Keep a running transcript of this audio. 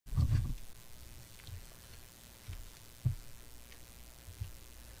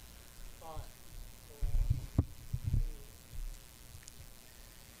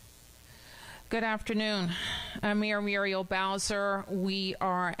Good afternoon. I'm Mayor Muriel Bowser. We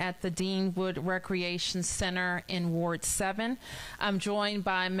are at the Deanwood Recreation Center in Ward 7. I'm joined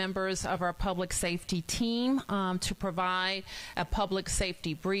by members of our public safety team to provide a public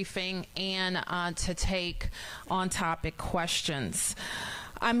safety briefing and to take on-topic questions.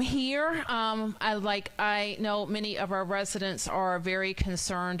 I'm here. I know many of our residents are very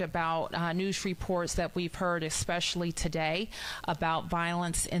concerned about news reports that we've heard, especially today, about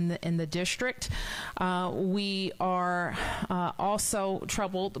violence in the district. We are also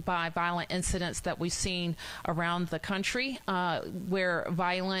troubled by violent incidents that we've seen around the country, where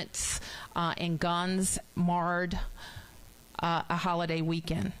violence and guns marred a holiday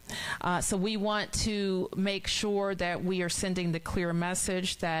weekend. So we want to make sure that we are sending the clear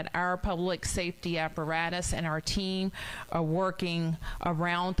message that our public safety apparatus and our team are working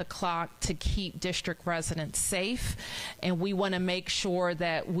around the clock to keep district residents safe. And we want to make sure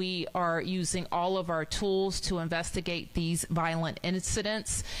that we are using all of our tools to investigate these violent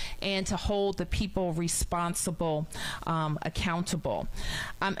incidents and to hold the people responsible accountable.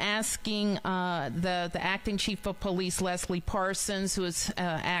 I'm asking the acting chief of police, Leslie Parsons, who is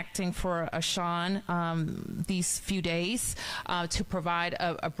acting for Sean these few days, to provide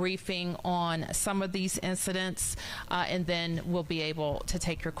a briefing on some of these incidents, and then we'll be able to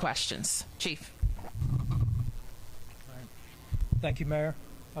take your questions. Chief. Thank you, Mayor.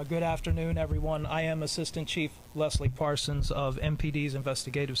 Good afternoon, everyone. I am Assistant Chief Leslie Parsons of MPD's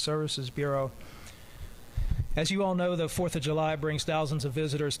Investigative Services Bureau. As you all know, the 4th of July brings thousands of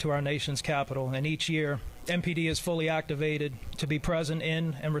visitors to our nation's capital, and each year, MPD is fully activated to be present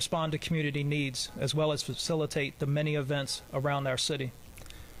in and respond to community needs, as well as facilitate the many events around our city.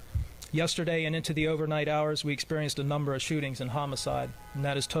 Yesterday and into the overnight hours, we experienced a number of shootings and homicide, and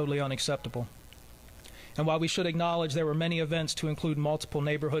that is totally unacceptable. And while we should acknowledge there were many events to include multiple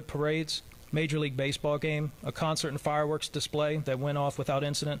neighborhood parades, Major League Baseball game, a concert and fireworks display that went off without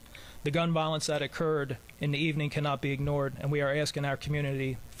incident, the gun violence that occurred in the evening cannot be ignored, and we are asking our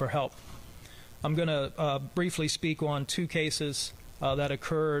community for help. I'm going to briefly speak on two cases that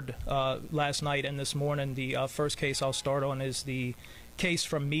occurred last night and this morning. The first case I'll start on is the case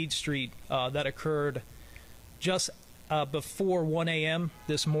from Meade Street that occurred just before 1 a.m.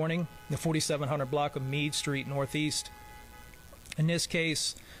 this morning, the 4700 block of Meade Street Northeast. In this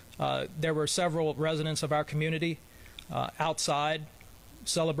case, there were several residents of our community outside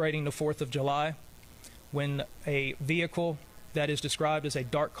celebrating the 4th of July when a vehicle that is described as a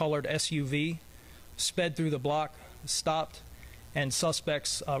dark-colored SUV sped through the block, stopped, and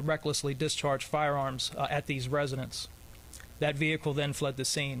suspects recklessly discharged firearms at these residents. That vehicle then fled the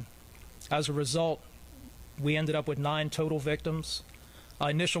scene. As a result, we ended up with 9 total victims.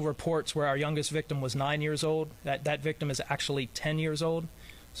 Initial reports where our youngest victim was 9 years old. That victim is actually 10 years old.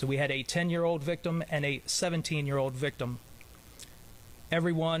 So we had a 10-year-old victim and a 17-year-old victim.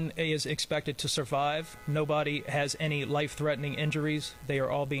 Everyone is expected to survive. Nobody has any life-threatening injuries. They are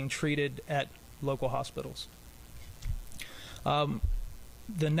all being treated at local hospitals.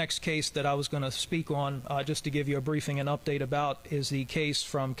 The next case that I was going to speak on, just to give you a briefing and update about, is the case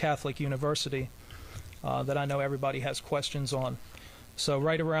from Catholic University that I know everybody has questions on. So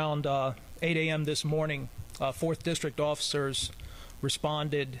right around 8 a.m. this morning, 4th District officers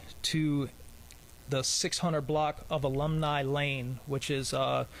responded to the 600 block of Alumni Lane, which is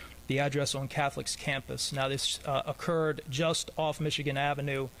the address on Catholic's campus. Now, this occurred just off Michigan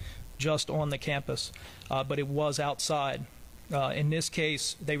Avenue, just on the campus, but it was outside. In this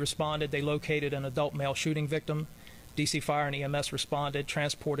case, they responded. They located an adult male shooting victim. DC Fire and EMS responded,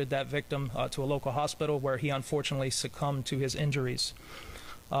 transported that victim to a local hospital where he unfortunately succumbed to his injuries.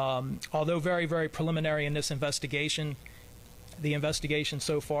 Although very, very preliminary in this investigation, the investigation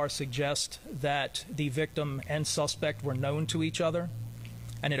so far suggests that the victim and suspect were known to each other,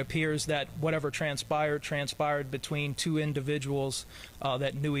 and it appears that whatever transpired between two individuals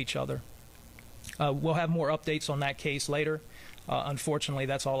that knew each other. We'll have more updates on that case later. Unfortunately,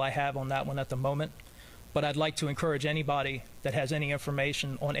 that's all I have on that one at the moment. But I'd like to encourage anybody that has any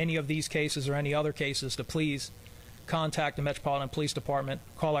information on any of these cases or any other cases to please contact the Metropolitan Police Department.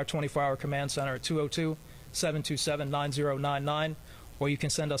 Call our 24-hour command center at 202-727-9099, or you can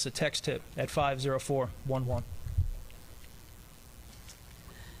send us a text tip at 50411.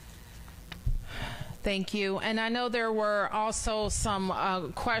 Thank you. And I know there were also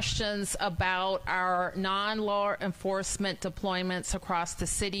some questions about our non-law enforcement deployments across the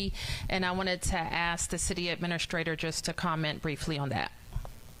city, and I wanted to ask the city administrator just to comment briefly on that.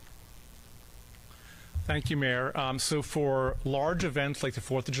 Thank you, Mayor. So for large events like the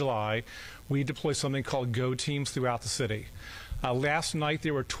 4th of July, we deploy something called Go Teams throughout the city. Last night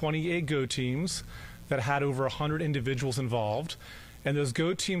there were 28 GO teams that had over 100 individuals involved. And those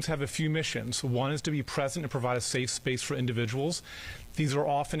GO teams have a few missions. One is to be present and provide a safe space for individuals. These are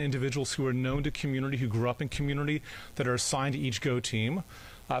often individuals who are known to community, who grew up in community, that are assigned to each GO team.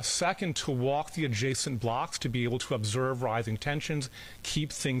 Second, to walk the adjacent blocks to be able to observe rising tensions,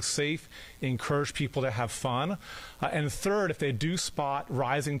 keep things safe, encourage people to have fun. And third, if they do spot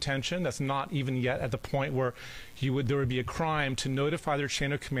rising tension, that's not even yet at the point where there would be a crime, to notify their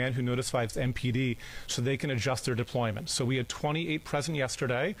chain of command, who notifies MPD, so they can adjust their deployment. So we had 28 present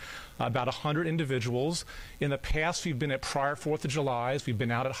yesterday, about 100 individuals. In the past, we've been at prior 4th of Julys. We've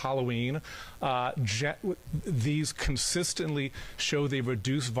been out at Halloween. These consistently show they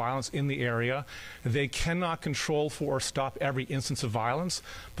reduce violence in the area. They cannot control for or stop every instance of violence,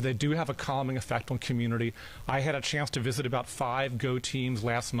 but they do have a calming effect on community. I had a chance to visit about 5 GO teams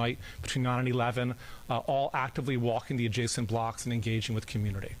last night between 9 and 11, all actively walking the adjacent blocks and engaging with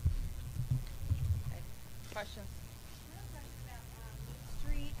community. Questions?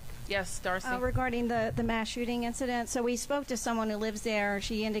 Yes, Darcy. Regarding the mass shooting incident, so we spoke to someone who lives there.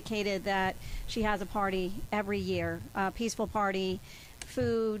 She indicated that she has a party every year, peaceful party,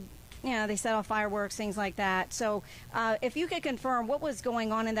 food, they set off fireworks, things like that. So if you could confirm what was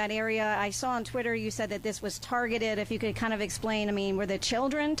going on in that area. I saw on Twitter you said that this was targeted. If you could kind of explain, were the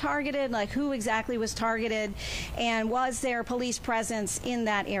children targeted? Like, who exactly was targeted? And was there police presence in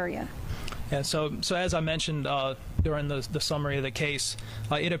that area? Yeah, so as I mentioned during the summary of the case,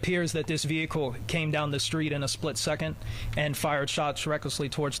 it appears that this vehicle came down the street in a split second and fired shots recklessly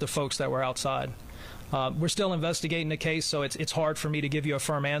towards the folks that were outside. We're still investigating the case, so it's hard for me to give you a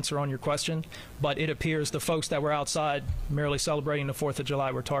firm answer on your question, but it appears the folks that were outside merely celebrating the 4th of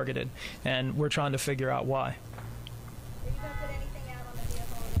July were targeted, and we're trying to figure out why. Are you going to put anything out on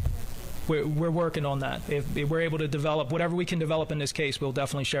the vehicle? We're working on that. If we're able to develop whatever we can develop in this case, we'll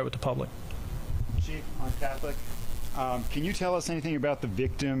definitely share it with the public. Chief, I'm Catholic. Can you tell us anything about the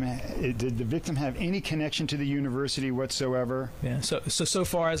victim? Did the victim have any connection to the university whatsoever? Yeah. So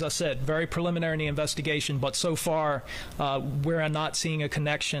far, as I said, very preliminary in the investigation, but so far we're not seeing a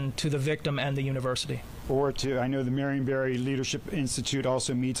connection to the victim and the university. Or I know the Marionberry Leadership Institute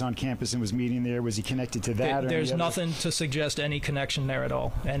also meets on campus and was meeting there. Was he connected to that? There's nothing to suggest any connection there at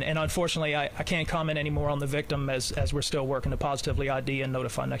all. And unfortunately, I can't comment any more on the victim as we're still working to positively ID and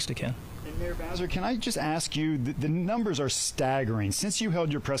notify next of kin. And Mayor Bowser, can I just ask you, the numbers are staggering. Since you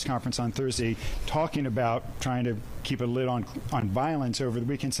held your press conference on Thursday talking about trying to keep a lid on violence over the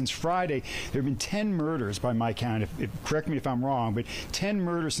weekend, since Friday, there have been 10 murders by my count. Correct me if I'm wrong, but 10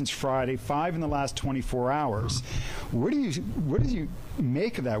 murders since Friday, 5 in the last 24 hours. What do you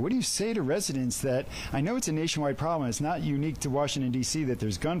make of that? What do you say to residents that, I know it's a nationwide problem, it's not unique to Washington, D.C. that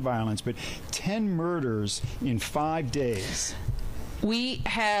there's gun violence, but 10 murders in 5 days? We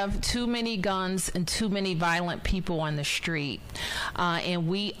have too many guns and too many violent people on the street, and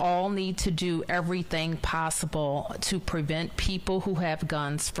we all need to do everything possible to prevent people who have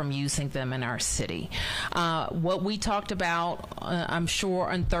guns from using them in our city. What we talked about, I'm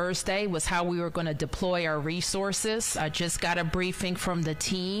sure, on Thursday was how we were going to deploy our resources. I just got a briefing from the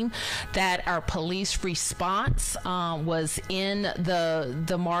team that our police response was in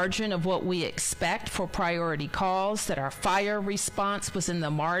the margin of what we expect for priority calls, that our fire response was in the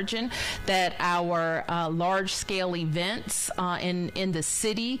margin, that our large-scale events in the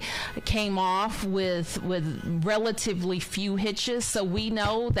city came off with relatively few hitches. So we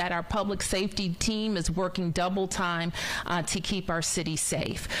know that our public safety team is working double time to keep our city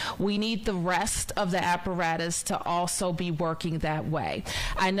safe. We need the rest of the apparatus to also be working that way.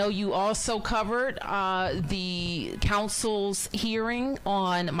 I know you also covered the council's hearing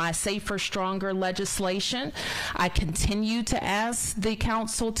on my Safer, Stronger legislation. I continue to ask the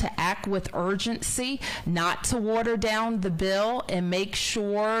council to act with urgency, not to water down the bill, and make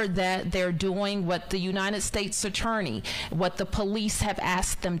sure that they're doing what the United States Attorney, what the police have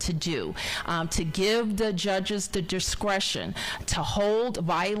asked them to do, to give the judges the discretion to hold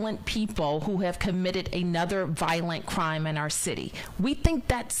violent people who have committed another violent crime in our city. We think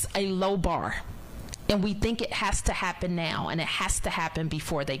that's a low bar, and we think it has to happen now, and it has to happen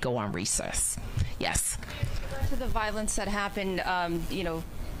before they go on recess. Yes. To the violence that happened,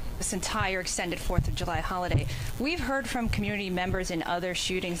 this entire extended 4th of July holiday. We've heard from community members in other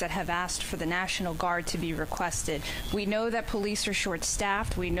shootings that have asked for the National Guard to be requested. We know that police are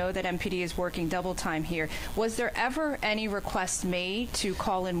short-staffed. We know that MPD is working double time here. Was there ever any request made to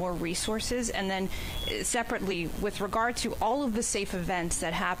call in more resources? And then separately, with regard to all of the safe events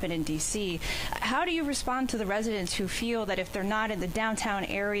that happen in D.C., how do you respond to the residents who feel that if they're not in the downtown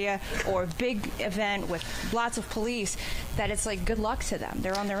area or a big event with lots of police, that it's like good luck to them?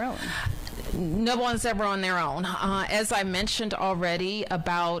 They're on their own. No one's ever on their own. As I mentioned already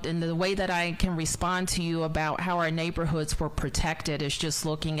about, and the way that I can respond to you about how our neighborhoods were protected is just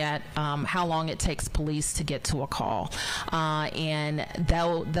looking at how long it takes police to get to a call. And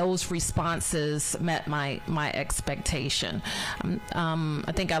those responses met my expectation.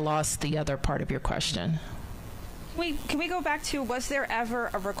 I think I lost the other part of your question. Can we go back to, was there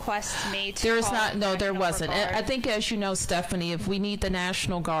ever a request made to There is call not. No, there National wasn't. Guard? I think, as you know, Stephanie, if we need the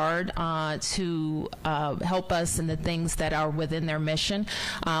National Guard to help us in the things that are within their mission,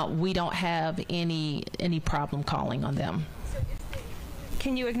 we don't have any problem calling on them.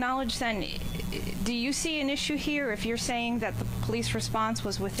 Can you acknowledge then, do you see an issue here if you're saying that the police response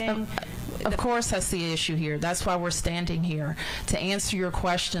was within... Of course I see an issue here. That's why we're standing here, to answer your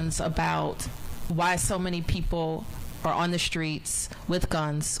questions about why so many people are on the streets with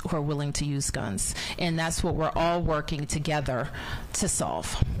guns who are willing to use guns. And that's what we're all working together to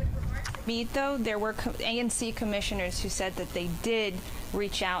solve. Meet, though, there were ANC commissioners who said that they did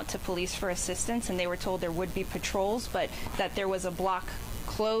reach out to police for assistance, and they were told there would be patrols, but that there was a block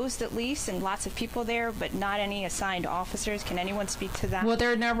closed at least and lots of people there, but not any assigned officers. Can anyone speak to that? Well,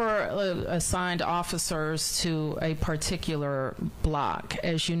 there are never assigned officers to a particular block.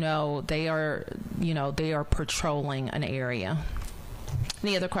 As you know, they are patrolling an area.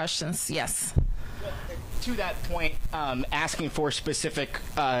 Any other questions? Yes. To that point, asking for specific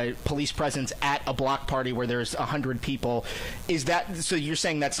police presence at a block party where there's 100 people, is that, so you're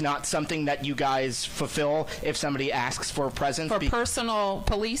saying that's not something that you guys fulfill if somebody asks for presence? For personal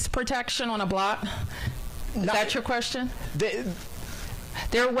police protection on a block? Is that your question?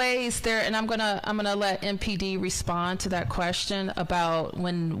 There are ways there, and I'm gonna let MPD respond to that question about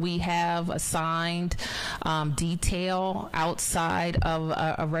when we have assigned detail outside of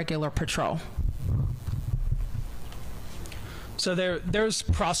a regular patrol. So there's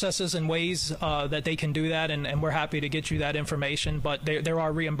processes and ways that they can do that, and we're happy to get you that information, but there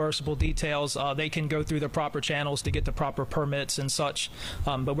are reimbursable details. They can go through the proper channels to get the proper permits and such,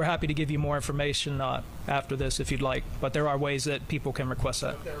 but we're happy to give you more information after this if you'd like, but there are ways that people can request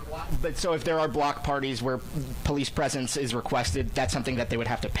that. But so if there are block parties where police presence is requested, that's something that they would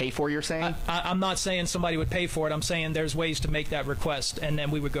have to pay for, you're saying? I'm not saying somebody would pay for it. I'm saying there's ways to make that request, and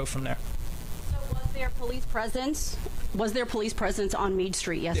then we would go from there. So was there police presence? Was there police presence on Meade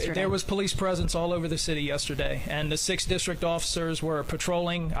Street yesterday? There was police presence all over the city yesterday, and the 6th District officers were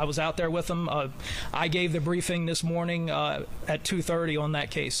patrolling. I was out there with them. I gave the briefing this morning at 2:30 on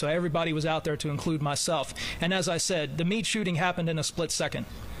that case, so everybody was out there to include myself. And as I said, the Meade shooting happened in a split second.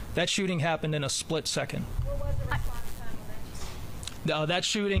 That shooting happened in a split second. What was the response time? That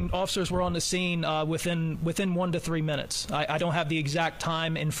shooting, officers were on the scene within 1 to 3 minutes. I don't have the exact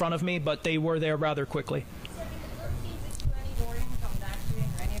time in front of me, but they were there rather quickly.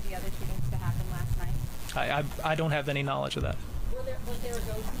 I don't have any knowledge of that. Was there a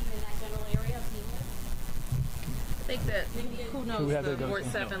go team in that general area? I think that who knows the Ward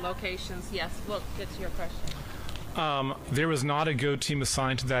 7 locations. Yes, we'll get to your question. There was not a GO team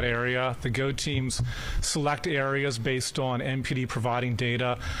assigned to that area. The GO teams select areas based on MPD providing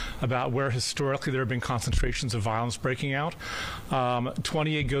data about where historically there have been concentrations of violence breaking out.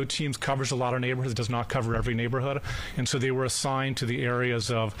 28 GO teams covers a lot of neighborhoods. It does not cover every neighborhood. And so they were assigned to the areas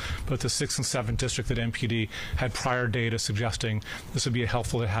of both the 6th and 7th district that MPD had prior data suggesting this would be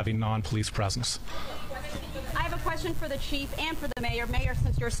helpful to having non-police presence. I have a question for the chief and for the mayor. Mayor,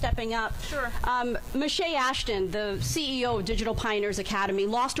 since you're stepping up. Sure. Michelle Ashton, the CEO of Digital Pioneers Academy,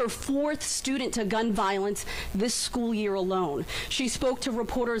 lost her 4th student to gun violence this school year alone. She spoke to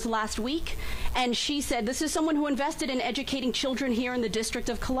reporters last week, and she said, this is someone who invested in educating children here in the District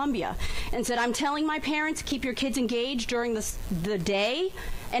of Columbia, and said, I'm telling my parents, keep your kids engaged during the day,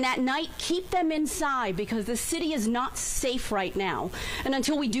 and at night, keep them inside because the city is not safe right now. And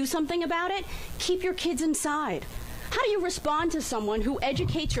until we do something about it, keep your kids inside. How do you respond to someone who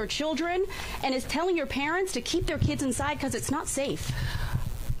educates your children and is telling your parents to keep their kids inside because it's not safe?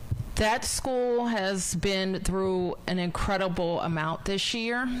 That school has been through an incredible amount this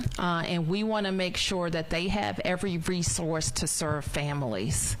year, and we want to make sure that they have every resource to serve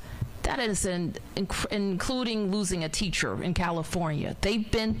families. that is including losing a teacher in California. They've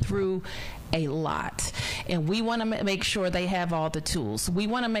been through a lot, and we want to make sure they have all the tools. We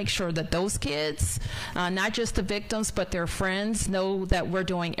want to make sure that those kids, not just the victims but their friends, know that we're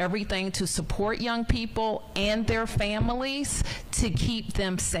doing everything to support young people and their families to keep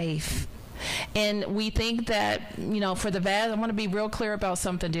them safe. And we think that, for the vast, I want to be real clear about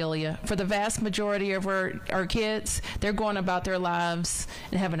something, Delia. For the vast majority of our kids, they're going about their lives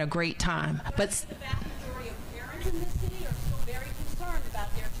and having a great time. But the vast majority of parents in this city are still very concerned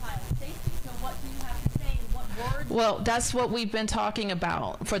about their child's safety. So what do you have to say and what words? Well, that's what we've been talking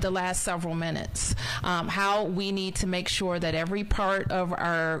about for the last several minutes. How we need to make sure that every part of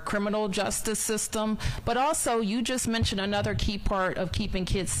our criminal justice system, but also you just mentioned another key part of keeping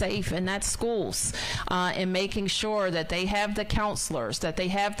kids safe, and that's schools, and making sure that they have the counselors, that they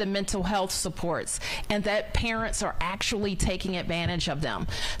have the mental health supports, and that parents are actually taking advantage of them.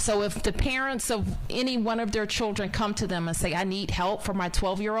 So if the parents of any one of their children come to them and say, I need help for my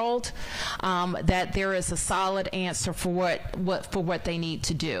 12-year-old, that there is a solid answer for what they need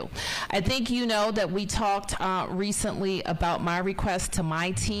to do. I think you know that we talked recently about my request to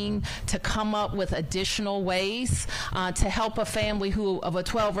my team to come up with additional ways to help a family of a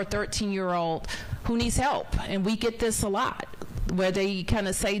 12 or 13-year-old who needs help. And we get this a lot, where they kind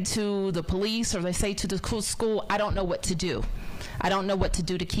of say to the police or they say to the school, I don't know what to do. I don't know what to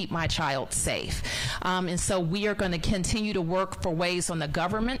do to keep my child safe. And so we are going to continue to work for ways on the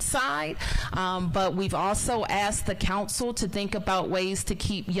government side, but we've also asked the council to think about ways to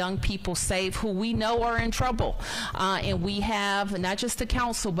keep young people safe who we know are in trouble. And we have not just the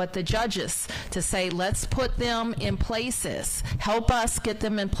council, but the judges to say, let's put them in places. Help us get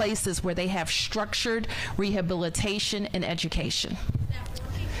them in places where they have structured rehabilitation and education.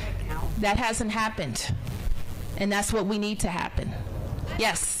 That hasn't happened. And that's what we need to happen.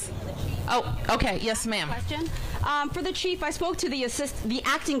 Yes. Oh, okay. Yes, ma'am. Question. For the chief, I spoke to the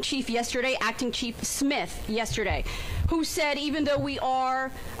acting chief yesterday, Acting Chief Smith yesterday, who said even though we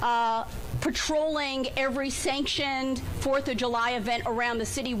are patrolling every sanctioned 4th of July event around the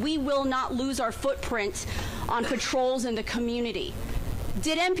city, we will not lose our footprint on patrols in the community.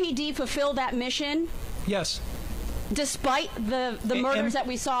 Did MPD fulfill that mission? Yes. Despite the murders that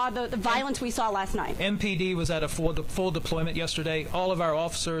we saw, the violence we saw last night? MPD was at a full deployment yesterday. All of our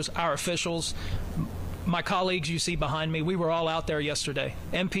officers, our officials, my colleagues you see behind me, we were all out there yesterday.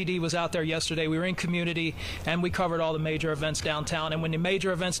 MPD was out there yesterday. We were in community, and we covered all the major events downtown. And when the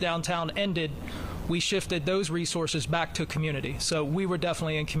major events downtown ended, we shifted those resources back to community. So we were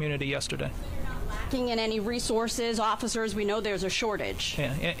definitely in community yesterday. In any resources, officers, we know there's a shortage.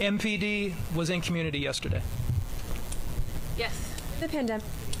 Yeah, MPD was in community yesterday. Yes. The pandemic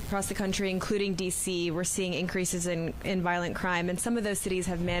across the country, including D.C., we're seeing increases in violent crime, and some of those cities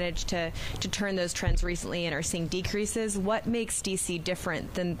have managed to turn those trends recently and are seeing decreases. What makes D.C.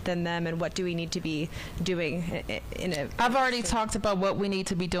 different than them, and what do we need to be doing I've already talked about what we need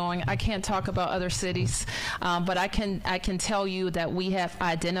to be doing. I can't talk about other cities, but I can tell you that we have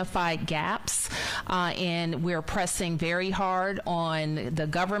identified gaps, and we're pressing very hard on the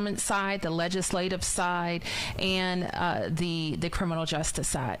government side, the legislative side, and the criminal justice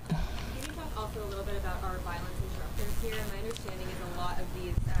side. Can you talk also a little bit about our violence interrupters here? My understanding is a lot of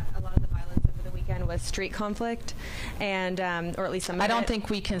the violence over the weekend was street conflict, and or at least some of it. I don't think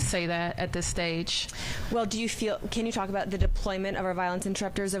we can say that at this stage. Well, can you talk about the deployment of our violence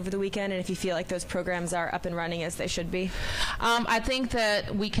interrupters over the weekend, and if you feel like those programs are up and running as they should be? I think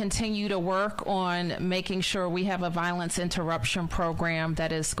that we continue to work on making sure we have a violence interruption program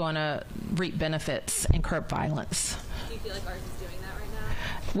that is going to reap benefits and curb violence. Do you feel like ours is doing that right now?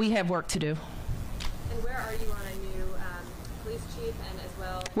 We have work to do. And where are you on a new police chief and as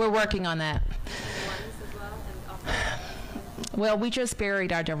well? We're working on that. Ones as well, and also Well, we just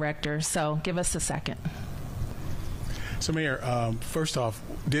buried our director, so give us a second. So, Mayor, first off,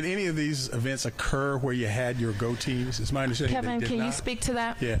 did any of these events occur where you had your go teams? It's my understanding Kevin, they did can not. you speak to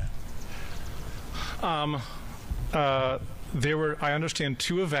that? Yeah. There were, I understand,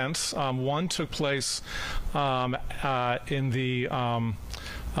 2 events. One took place in the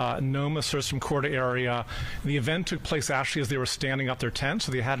Noma Sursum Corda area. The event took place actually as they were standing up their tent,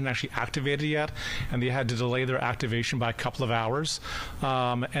 so they hadn't actually activated yet, and they had to delay their activation by a couple of hours.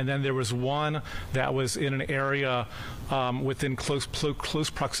 And then there was one that was in an area within close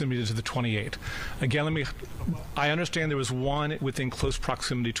proximity to the 28. Again, I understand there was one within close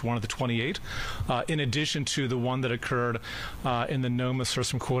proximity to one of the 28, in addition to the one that occurred in the Noma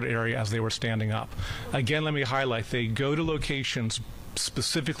Sursum Corda area as they were standing up. Again, let me highlight, they go to locations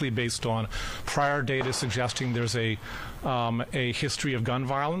specifically based on prior data suggesting there's a history of gun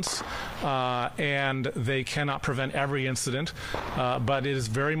violence, and they cannot prevent every incident, but it is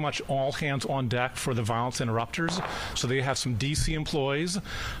very much all hands on deck for the violence interrupters. So they have some DC employees,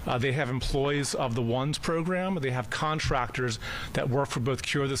 they have employees of the ONES program, they have contractors that work for both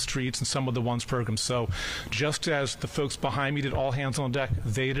Cure the Streets and some of the ONES programs. So just as the folks behind me did all hands on deck,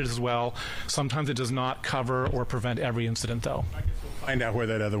 they did as well. Sometimes it does not cover or prevent every incident, though. Find out where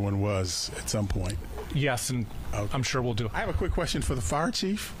that other one was at some point. Yes, and okay. I'm sure we'll do. I have a quick question for the fire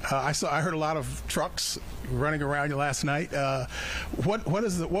chief. I heard a lot of trucks running around last night. What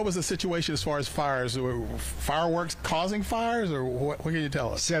was the situation as far as fires? Were fireworks causing fires, or what can you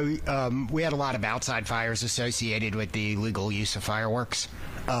tell us? So we had a lot of outside fires associated with the illegal use of fireworks.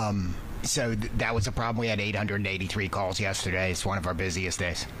 So that was a problem. We had 883 calls yesterday. It's one of our busiest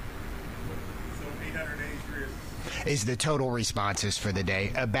days. Is the total responses for the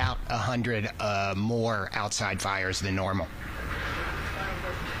day. About 100 more outside fires than normal.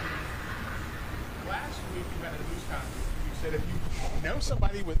 Last week you had a news conference. You said if you know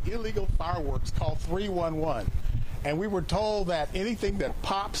somebody with illegal fireworks, call 311. And we were told that anything that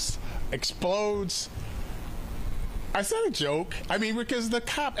pops, explodes. I said a joke. I mean, because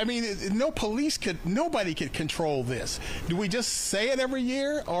nobody could control this. Do we just say it every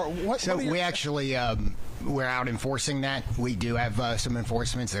year, or what? So we actually, we're out enforcing that. We do have some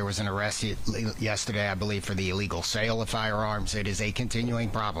enforcements. There was an arrest yesterday, I believe, for the illegal sale of firearms. It is a continuing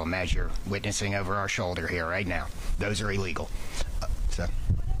problem, as you're witnessing over our shoulder here right now. Those are illegal. So.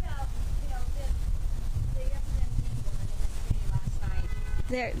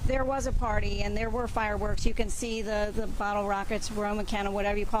 There was a party, and there were fireworks. You can see the bottle rockets, Roman candle,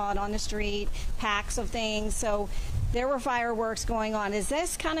 whatever you call it, on the street, packs of things. So there were fireworks going on. Is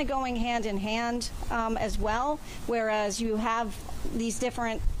this kind of going hand in hand as well? Whereas you have these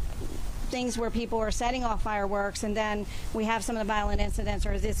different things where people are setting off fireworks, and then we have some of the violent incidents,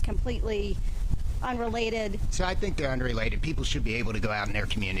 or is this completely unrelated? So I think they're unrelated. People should be able to go out in their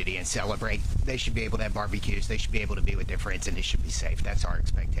community and celebrate. They should be able to have barbecues. They should be able to be with their friends, and it should be safe. That's our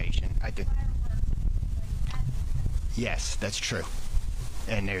expectation. I think. Yes, that's true.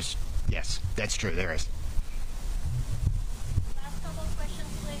 And yes, that's true. There is. Last couple of questions,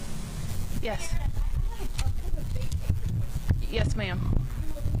 please. Yes. Yes, ma'am.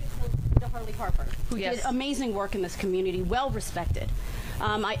 Harley Harper, who did amazing work in this community, well respected.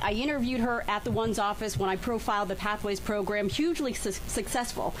 I interviewed her at the ONES office when I profiled the Pathways program, hugely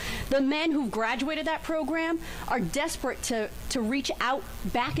successful. The men who've graduated that program are desperate to reach out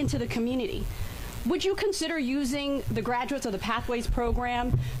back into the community. Would you consider using the graduates of the Pathways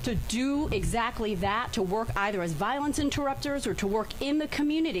program to do exactly that, to work either as violence interrupters or to work in the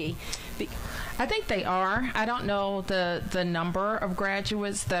community? I think they are. I don't know the number of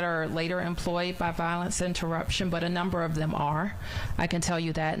graduates that are later employed by violence interruption, but a number of them are. I can tell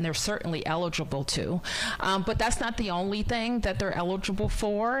you that, and they're certainly eligible to. But that's not the only thing that they're eligible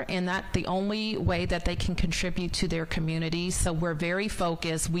for, and not the only way that they can contribute to their communities. So we're very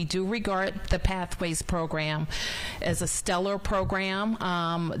focused. We do regard the Pathways program as a stellar program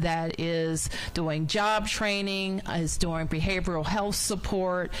that is doing job training, is doing behavioral health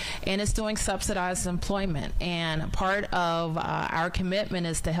support, and is doing subsidized employment. And part of our commitment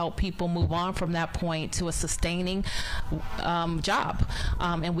is to help people move on from that point to a sustaining job,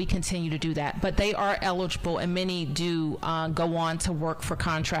 and we continue to do that. But they are eligible, and many do go on to work for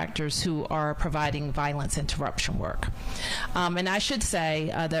contractors who are providing violence interruption work. And I should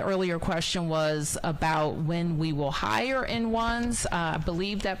say the earlier question was about when we will hire in ONES. I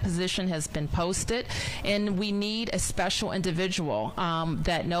believe that position has been posted, and we need a special individual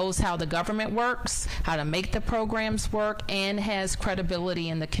that knows how the government works, how to make the programs work, and has credibility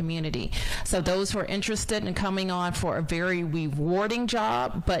in the community. So those who are interested in coming on for a very rewarding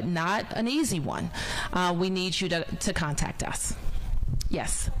job, but not an easy one, we need you to contact us.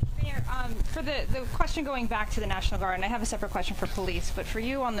 Yes. Mayor, for the question going back to the National Guard, and I have a separate question for police, but for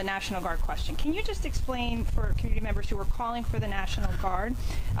you on the National Guard question, can you just explain for community members who are calling for the National Guard,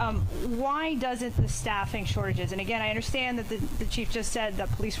 why doesn't the staffing shortages, and again, I understand that the chief just said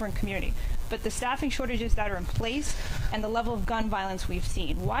that police were in community, but the staffing shortages that are in place and the level of gun violence we've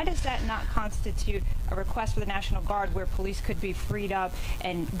seen, why does that not constitute a request for the National Guard where police could be freed up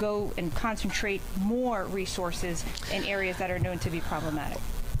and go and concentrate more resources in areas that are known to be problematic?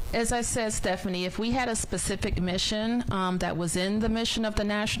 As I said, Stephanie, if we had a specific mission that was in the mission of the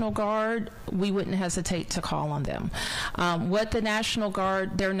National Guard, we wouldn't hesitate to call on them. What the National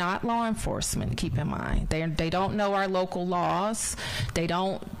Guard, they're not law enforcement, keep in mind. They don't know our local laws. They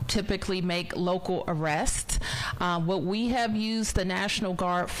don't typically make local arrests. What we have used the National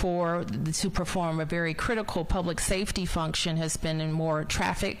Guard for to perform a very critical public safety function has been in more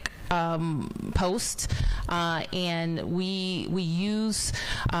traffic posts, and we use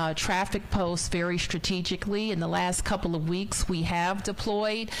traffic posts very strategically. In the last couple of weeks, we have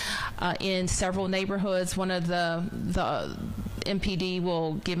deployed in several neighborhoods. One of the MPD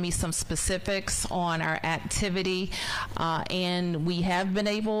will give me some specifics on our activity, and we have been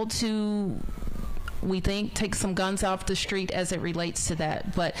able to, we think, take some guns off the street as it relates to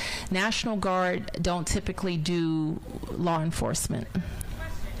that. But National Guard don't typically do law enforcement.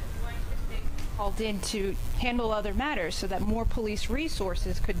 Called in to handle other matters so that more police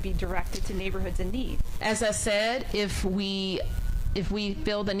resources could be directed to neighborhoods in need. As I said, if we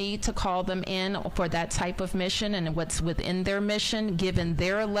feel the need to call them in for that type of mission and what's within their mission, given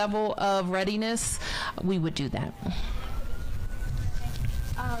their level of readiness, we would do that.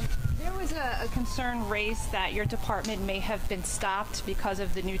 There was a concern raised that your department may have been stopped because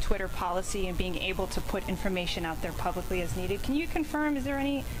of the new Twitter policy and being able to put information out there publicly as needed. Can you confirm, is there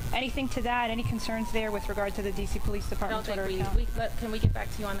anything to that, any concerns there with regard to the D.C. Police Department Twitter account? Can we get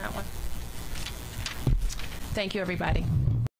back to you on that one? Thank you, everybody.